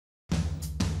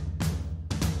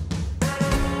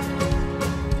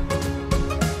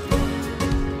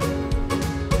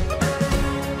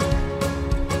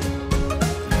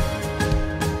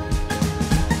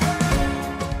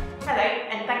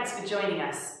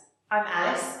I'm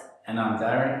Alice. And I'm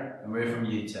Darren, and we're from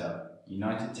UTEL,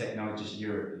 United Technologies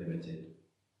Europe Limited.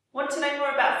 Want to know more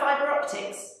about fibre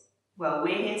optics? Well,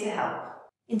 we're here to help.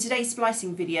 In today's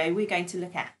splicing video, we're going to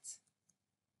look at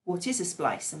what is a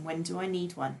splice and when do I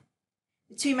need one?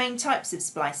 The two main types of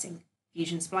splicing,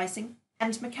 fusion splicing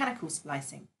and mechanical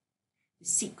splicing. The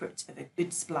secret of a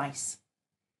good splice.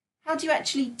 How do you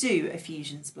actually do a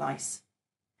fusion splice?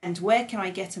 And where can I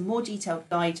get a more detailed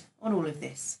guide on all of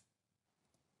this?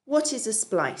 What is a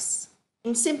splice?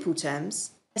 In simple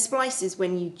terms, a splice is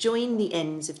when you join the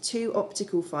ends of two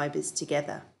optical fibres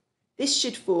together. This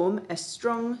should form a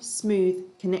strong, smooth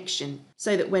connection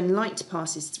so that when light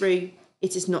passes through,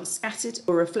 it is not scattered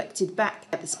or reflected back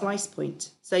at the splice point,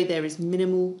 so there is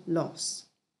minimal loss.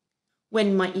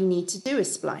 When might you need to do a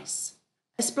splice?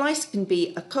 A splice can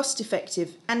be a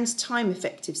cost-effective and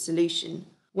time-effective solution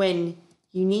when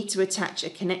you need to attach a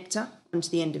connector onto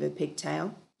the end of a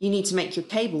pigtail, you need to make your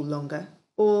cable longer,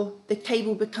 or the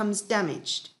cable becomes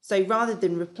damaged. So rather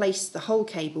than replace the whole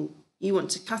cable, you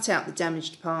want to cut out the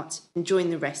damaged part and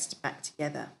join the rest back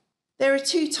together. There are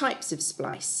two types of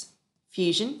splice,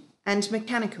 fusion and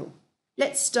mechanical.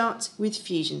 Let's start with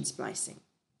fusion splicing.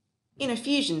 In a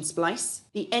fusion splice,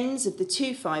 the ends of the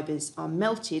two fibres are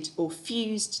melted or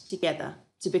fused together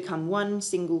to become one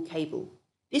single cable.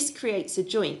 This creates a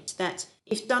joint that,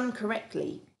 if done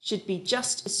correctly, should be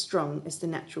just as strong as the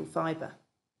natural fibre.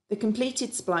 The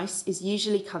completed splice is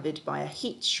usually covered by a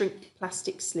heat-shrink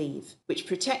plastic sleeve, which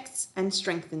protects and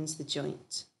strengthens the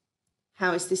joint.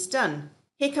 How is this done?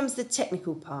 Here comes the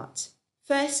technical part.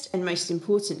 First and most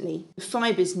importantly, the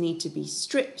fibres need to be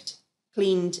stripped,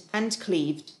 cleaned and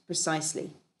cleaved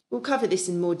precisely. We'll cover this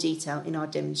in more detail in our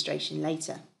demonstration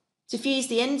later. To fuse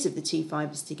the ends of the two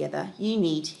fibres together, you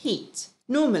need heat,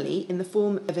 normally in the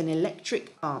form of an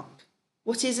electric arc.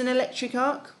 What is an electric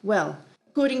arc? Well,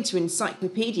 according to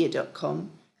encyclopedia.com,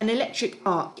 an electric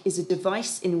arc is a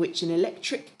device in which an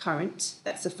electric current,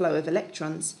 that's a flow of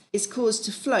electrons, is caused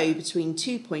to flow between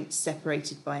 2 points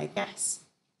separated by a gas.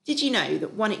 Did you know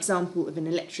that one example of an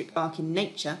electric arc in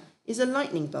nature is a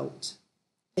lightning bolt?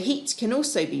 The heat can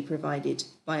also be provided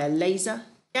by a laser,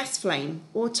 gas flame,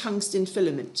 or tungsten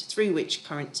filament through which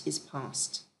current is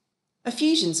passed. A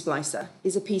fusion splicer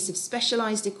is a piece of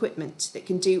specialised equipment that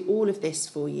can do all of this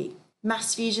for you.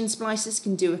 Mass fusion splicers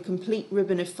can do a complete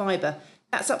ribbon of fibre,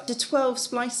 that's up to 12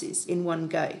 splices in one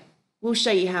go. We'll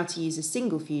show you how to use a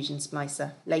single fusion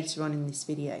splicer later on in this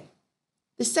video.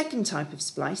 The second type of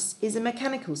splice is a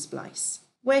mechanical splice.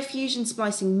 Where fusion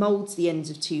splicing moulds the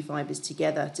ends of two fibres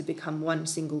together to become one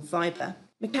single fibre,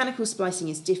 mechanical splicing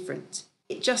is different.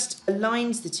 It just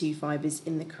aligns the two fibres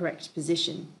in the correct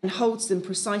position and holds them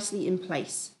precisely in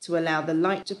place to allow the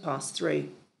light to pass through.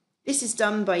 This is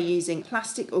done by using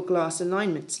plastic or glass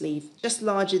alignment sleeve just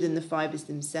larger than the fibres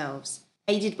themselves,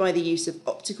 aided by the use of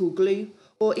optical glue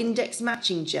or index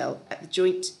matching gel at the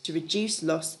joint to reduce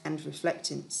loss and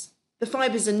reflectance. The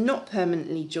fibres are not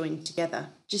permanently joined together,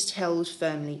 just held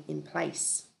firmly in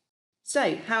place.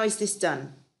 So, how is this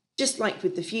done? Just like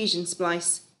with the fusion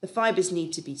splice, the fibres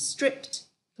need to be stripped,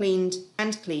 cleaned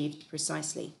and cleaved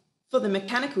precisely. For the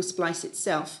mechanical splice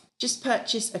itself, just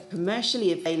purchase a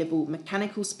commercially available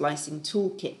mechanical splicing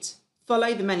toolkit.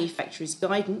 Follow the manufacturer's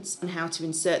guidance on how to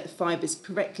insert the fibres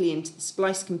correctly into the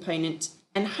splice component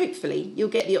and hopefully you'll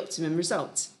get the optimum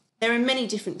result. There are many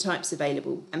different types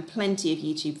available and plenty of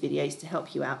YouTube videos to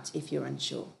help you out if you're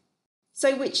unsure.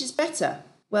 So which is better?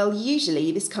 Well,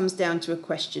 usually this comes down to a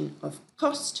question of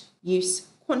cost, use,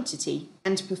 quantity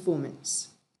and performance.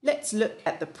 Let's look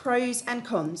at the pros and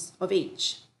cons of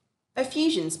each. A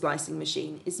fusion splicing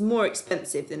machine is more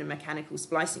expensive than a mechanical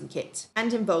splicing kit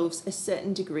and involves a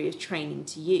certain degree of training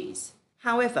to use.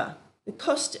 However, the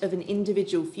cost of an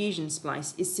individual fusion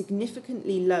splice is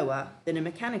significantly lower than a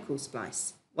mechanical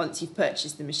splice, once you've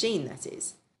purchased the machine, that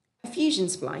is. A fusion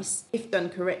splice, if done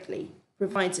correctly,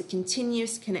 provides a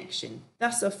continuous connection,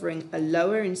 thus offering a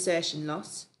lower insertion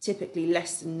loss, typically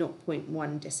less than 0.1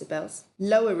 decibels,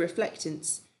 lower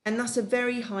reflectance, and thus a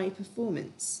very high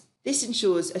performance. This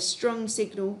ensures a strong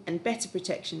signal and better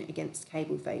protection against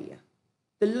cable failure.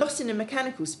 The loss in a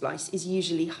mechanical splice is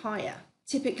usually higher,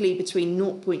 typically between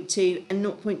 0.2 and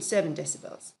 0.7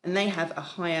 decibels, and they have a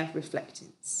higher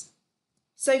reflectance.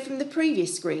 So from the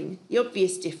previous screen, the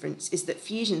obvious difference is that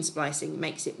fusion splicing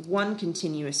makes it one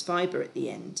continuous fibre at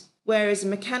the end, whereas a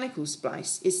mechanical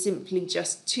splice is simply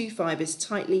just two fibres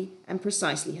tightly and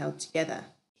precisely held together.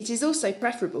 It is also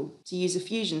preferable to use a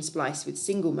fusion splice with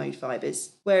single mode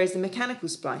fibres, whereas the mechanical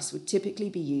splice would typically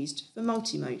be used for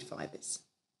multi-mode fibres.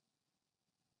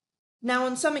 Now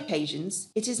on some occasions,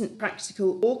 it isn't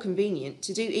practical or convenient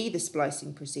to do either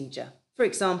splicing procedure. For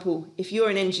example, if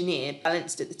you're an engineer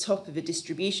balanced at the top of a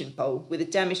distribution pole with a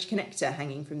damaged connector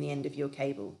hanging from the end of your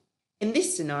cable. In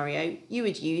this scenario, you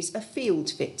would use a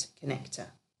field fit connector.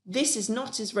 This is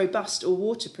not as robust or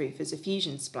waterproof as a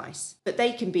fusion splice, but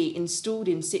they can be installed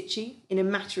in situ in a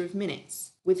matter of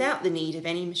minutes, without the need of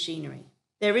any machinery.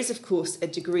 There is, of course, a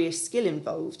degree of skill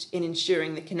involved in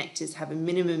ensuring the connectors have a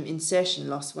minimum insertion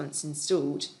loss once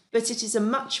installed, but it is a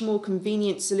much more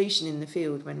convenient solution in the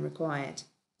field when required.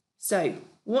 So,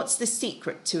 what's the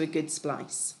secret to a good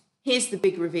splice? Here's the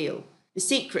big reveal. The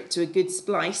secret to a good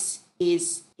splice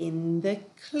is in the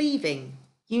cleaving.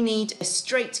 You need a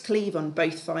straight cleave on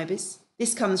both fibres.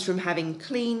 This comes from having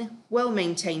clean,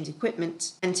 well-maintained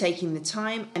equipment and taking the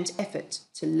time and effort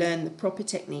to learn the proper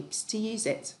techniques to use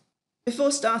it.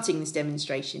 Before starting this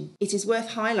demonstration, it is worth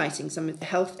highlighting some of the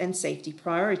health and safety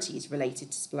priorities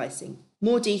related to splicing,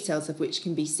 more details of which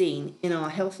can be seen in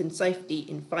our Health and Safety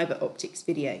in Fibre Optics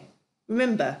video.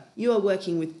 Remember, you are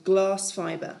working with glass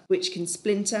fibre, which can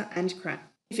splinter and crack.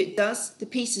 If it does, the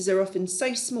pieces are often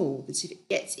so small that if it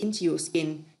gets into your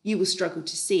skin, you will struggle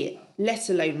to see it, let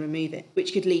alone remove it,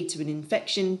 which could lead to an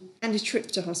infection and a trip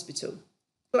to hospital.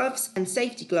 Gloves and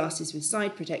safety glasses with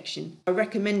side protection are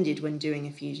recommended when doing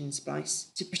a fusion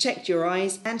splice to protect your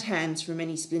eyes and hands from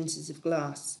any splinters of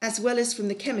glass, as well as from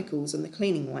the chemicals on the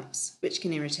cleaning wipes, which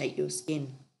can irritate your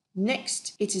skin.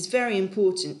 Next, it is very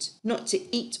important not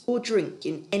to eat or drink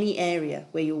in any area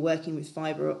where you're working with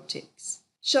fibre optics.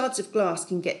 Shards of glass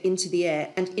can get into the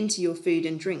air and into your food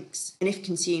and drinks, and if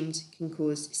consumed, can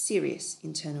cause serious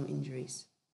internal injuries.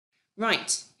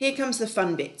 Right, here comes the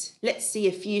fun bit. Let's see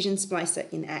a fusion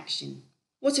splicer in action.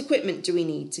 What equipment do we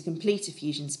need to complete a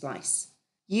fusion splice?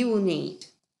 You will need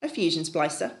a fusion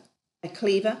splicer, a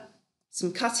cleaver,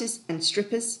 some cutters and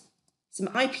strippers, some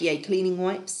IPA cleaning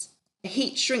wipes, a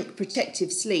heat shrink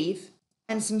protective sleeve,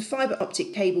 and some fibre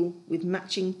optic cable with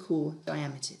matching core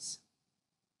diameters.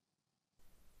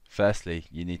 Firstly,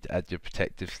 you need to add your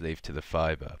protective sleeve to the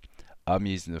fibre. I'm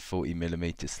using a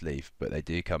 40mm sleeve, but they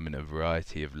do come in a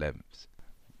variety of lengths.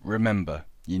 Remember,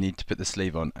 you need to put the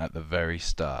sleeve on at the very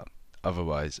start.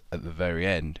 Otherwise, at the very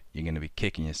end, you're going to be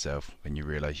kicking yourself when you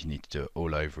realise you need to do it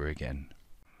all over again.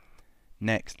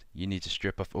 Next, you need to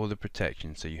strip off all the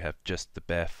protection so you have just the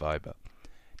bare fibre.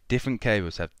 Different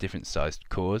cables have different sized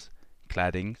cores,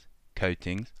 claddings,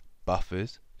 coatings,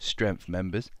 buffers, strength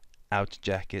members, outer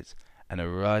jackets, and a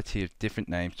variety of different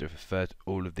names to refer to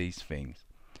all of these things.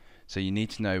 So you need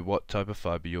to know what type of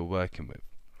fibre you're working with.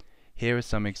 Here are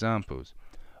some examples.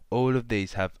 All of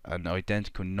these have an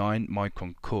identical 9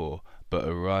 micron core but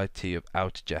a variety of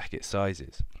outer jacket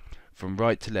sizes. From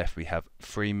right to left we have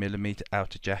 3mm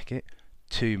outer jacket,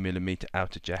 2mm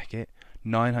outer jacket,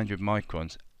 900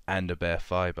 microns and a bare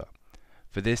fibre.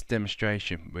 For this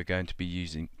demonstration we're going to be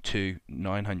using two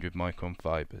 900 micron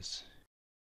fibres.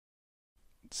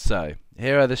 So,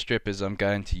 here are the strippers I'm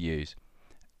going to use.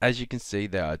 As you can see,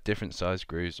 there are different size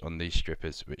grooves on these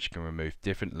strippers which can remove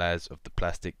different layers of the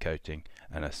plastic coating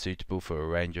and are suitable for a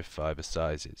range of fibre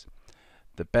sizes.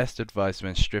 The best advice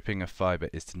when stripping a fibre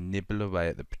is to nibble away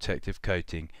at the protective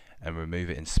coating and remove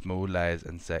it in small layers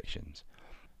and sections.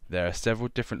 There are several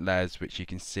different layers which you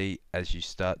can see as you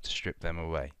start to strip them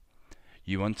away.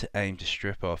 You want to aim to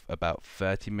strip off about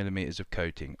 30mm of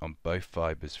coating on both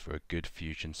fibres for a good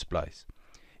fusion splice.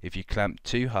 If you clamp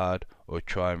too hard or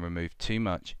try and remove too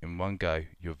much in one go,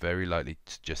 you're very likely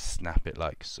to just snap it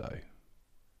like so.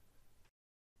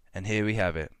 And here we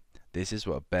have it. This is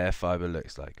what a bare fibre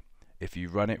looks like. If you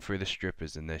run it through the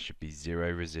strippers, then there should be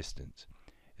zero resistance.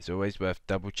 It's always worth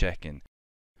double checking.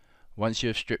 Once you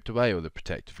have stripped away all the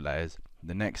protective layers,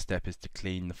 the next step is to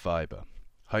clean the fibre.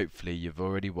 Hopefully you've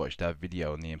already watched our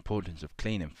video on the importance of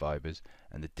cleaning fibres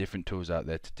and the different tools out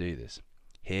there to do this.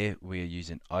 Here we are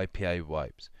using IPA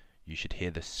wipes. You should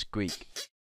hear the squeak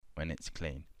when it's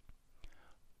clean.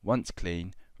 Once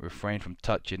clean, refrain from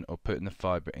touching or putting the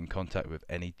fibre in contact with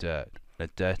any dirt. A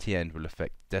dirty end will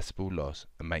affect decibel loss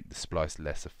and make the splice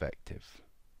less effective.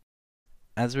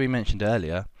 As we mentioned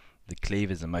earlier, the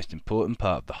cleave is the most important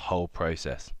part of the whole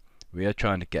process. We are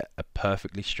trying to get a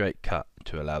perfectly straight cut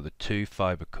to allow the two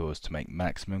fibre cores to make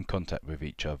maximum contact with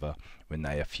each other when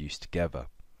they are fused together.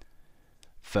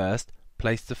 First,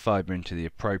 place the fibre into the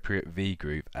appropriate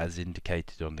V-groove as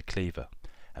indicated on the cleaver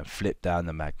and flip down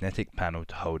the magnetic panel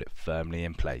to hold it firmly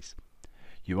in place.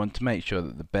 You want to make sure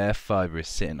that the bare fibre is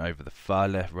sitting over the far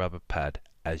left rubber pad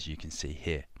as you can see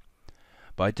here.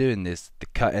 By doing this, the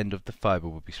cut end of the fibre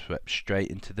will be swept straight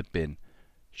into the bin.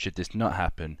 Should this not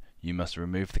happen, you must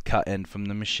remove the cut end from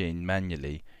the machine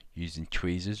manually using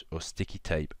tweezers or sticky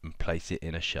tape and place it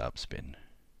in a sharp spin.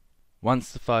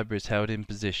 Once the fibre is held in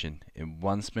position, in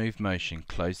one smooth motion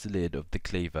close the lid of the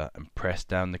cleaver and press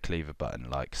down the cleaver button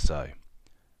like so.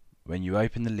 When you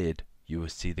open the lid, you will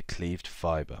see the cleaved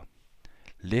fibre.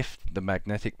 Lift the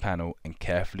magnetic panel and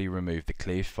carefully remove the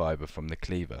cleaved fibre from the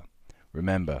cleaver.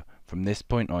 Remember, from this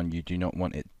point on you do not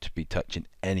want it to be touching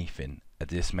anything, as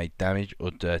this may damage or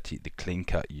dirty the clean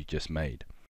cut you just made.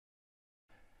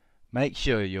 Make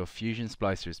sure your Fusion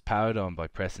Splicer is powered on by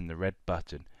pressing the red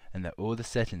button and that all the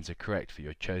settings are correct for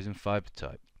your chosen fibre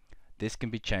type. This can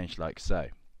be changed like so.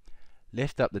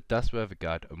 Lift up the dust weather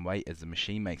guard and wait as the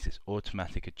machine makes its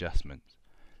automatic adjustments.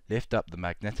 Lift up the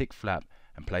magnetic flap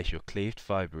and place your cleaved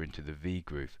fibre into the V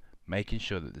groove, making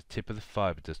sure that the tip of the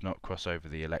fibre does not cross over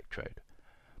the electrode.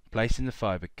 Placing the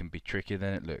fibre can be trickier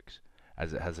than it looks,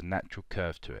 as it has a natural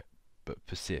curve to it, but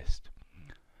persist.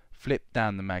 Flip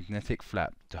down the magnetic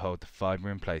flap to hold the fibre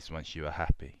in place once you are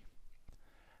happy.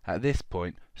 At this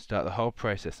point, start the whole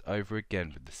process over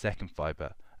again with the second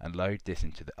fibre and load this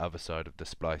into the other side of the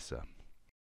splicer.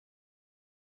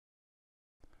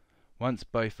 Once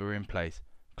both are in place,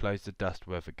 close the dust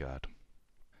weather guard.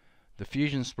 The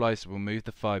Fusion Splicer will move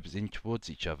the fibres in towards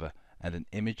each other and an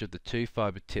image of the two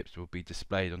fibre tips will be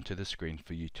displayed onto the screen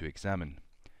for you to examine.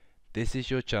 This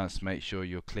is your chance to make sure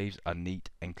your cleaves are neat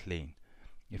and clean.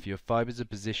 If your fibres are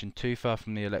positioned too far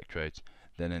from the electrodes,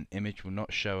 then an image will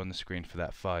not show on the screen for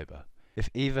that fibre. If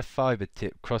either fibre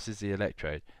tip crosses the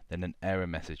electrode, then an error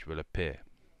message will appear.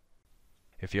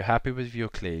 If you're happy with your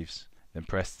cleaves, then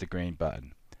press the green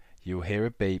button. You will hear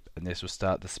a beep and this will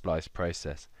start the splice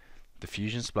process. The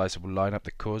Fusion Splicer will line up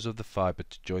the cores of the fibre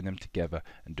to join them together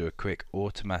and do a quick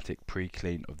automatic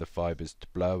pre-clean of the fibres to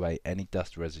blow away any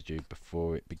dust residue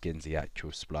before it begins the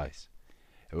actual splice.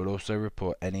 It will also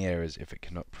report any errors if it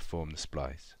cannot perform the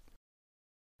splice.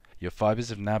 Your fibres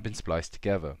have now been spliced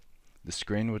together. The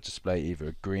screen will display either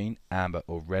a green, amber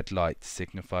or red light to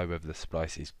signify whether the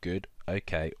splice is good,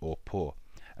 OK or poor,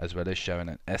 as well as showing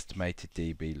an estimated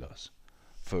dB loss.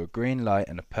 For a green light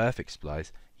and a perfect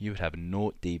splice, you would have a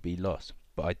 0 dB loss,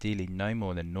 but ideally no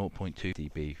more than 0.2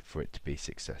 dB for it to be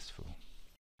successful.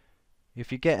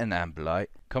 If you get an amber light,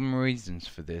 common reasons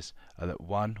for this are that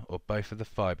one or both of the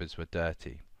fibres were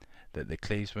dirty, that the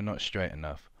cleaves were not straight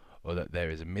enough, or that there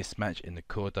is a mismatch in the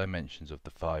core dimensions of the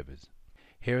fibres.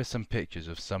 Here are some pictures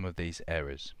of some of these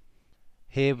errors.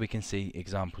 Here we can see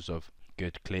examples of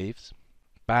good cleaves,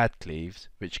 bad cleaves,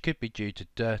 which could be due to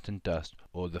dirt and dust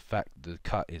or the fact that the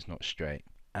cut is not straight,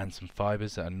 and some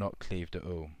fibres that are not cleaved at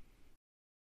all.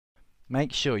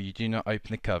 Make sure you do not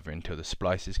open the cover until the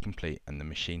splice is complete and the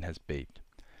machine has beeped.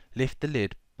 Lift the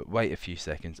lid but wait a few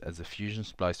seconds as the Fusion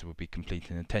Splicer will be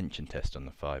completing a tension test on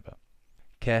the fibre.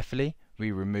 Carefully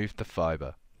we remove the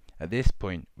fibre. At this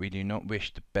point we do not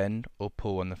wish to bend or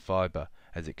pull on the fibre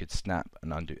as it could snap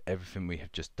and undo everything we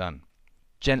have just done.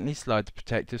 Gently slide the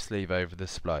protective sleeve over the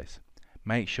splice.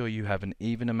 Make sure you have an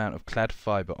even amount of clad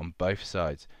fibre on both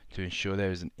sides to ensure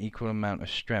there is an equal amount of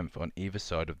strength on either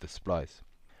side of the splice.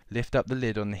 Lift up the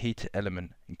lid on the heater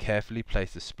element and carefully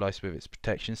place the splice with its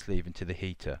protection sleeve into the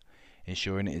heater,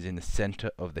 ensuring it is in the centre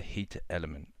of the heater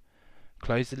element.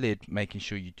 Close the lid, making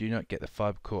sure you do not get the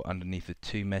fibre caught underneath the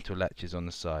two metal latches on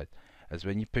the side, as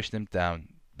when you push them down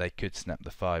they could snap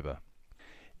the fibre.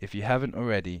 If you haven't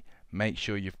already, make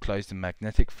sure you've closed the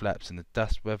magnetic flaps and the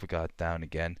dust weather guard down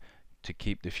again to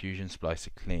keep the Fusion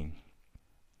Splicer clean.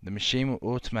 The machine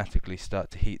will automatically start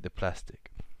to heat the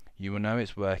plastic. You will know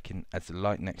it's working as the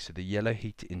light next to the yellow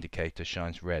heater indicator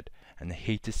shines red and the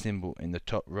heater symbol in the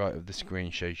top right of the screen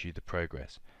shows you the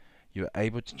progress. You are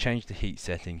able to change the heat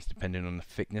settings depending on the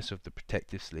thickness of the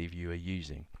protective sleeve you are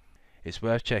using. It's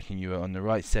worth checking you are on the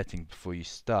right setting before you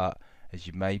start, as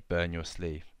you may burn your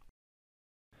sleeve.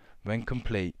 When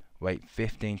complete, wait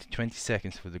 15 to 20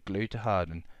 seconds for the glue to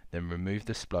harden, then remove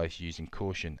the splice using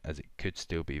caution as it could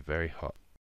still be very hot.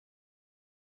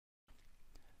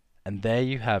 And there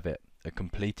you have it, a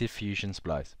completed Fusion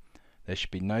Splice. There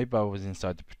should be no bubbles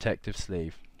inside the protective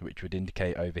sleeve, which would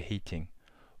indicate overheating,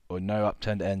 or no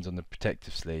upturned ends on the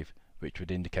protective sleeve, which would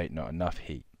indicate not enough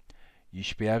heat. You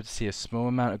should be able to see a small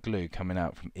amount of glue coming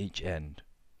out from each end.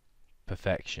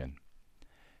 Perfection.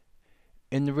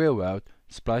 In the real world,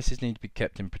 splices need to be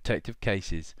kept in protective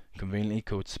cases, conveniently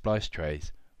called splice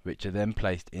trays, which are then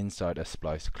placed inside a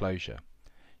splice closure.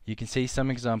 You can see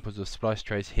some examples of splice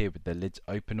trays here with their lids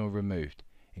open or removed,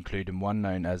 including one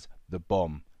known as the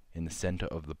bomb in the centre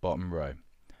of the bottom row.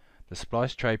 The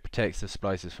splice tray protects the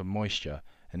splices from moisture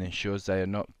and ensures they are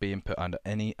not being put under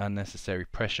any unnecessary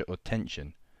pressure or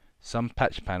tension. Some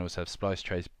patch panels have splice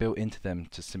trays built into them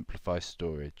to simplify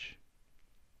storage.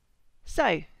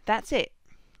 So, that's it.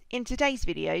 In today's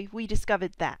video we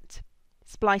discovered that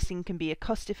Splicing can be a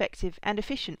cost-effective and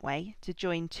efficient way to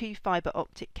join two fibre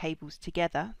optic cables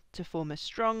together to form a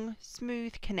strong,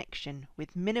 smooth connection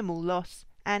with minimal loss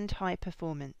and high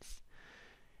performance.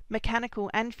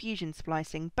 Mechanical and fusion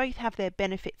splicing both have their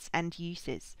benefits and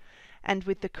uses, and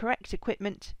with the correct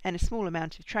equipment and a small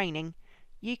amount of training,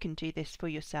 you can do this for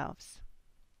yourselves.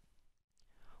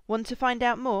 Want to find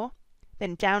out more?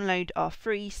 Then download our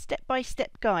free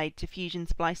step-by-step guide to fusion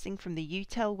splicing from the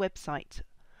UTEL website.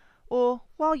 Or,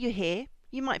 while you're here,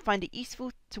 you might find it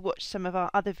useful to watch some of our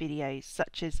other videos,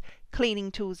 such as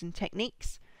cleaning tools and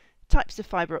techniques, types of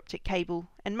fibre optic cable,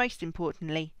 and most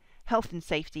importantly, health and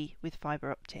safety with fibre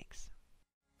optics.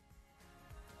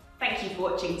 Thank you for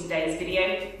watching today's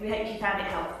video. We hope you found it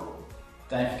helpful.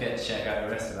 Don't forget to check out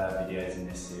the rest of our videos in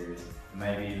this series, and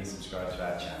maybe even subscribe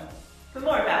to our channel. For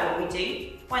more about what we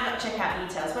do, why not check out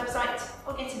UTEL's website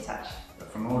or get in touch.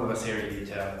 But from all of us here at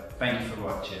UTEL, thank you for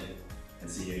watching, and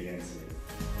see you again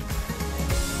soon.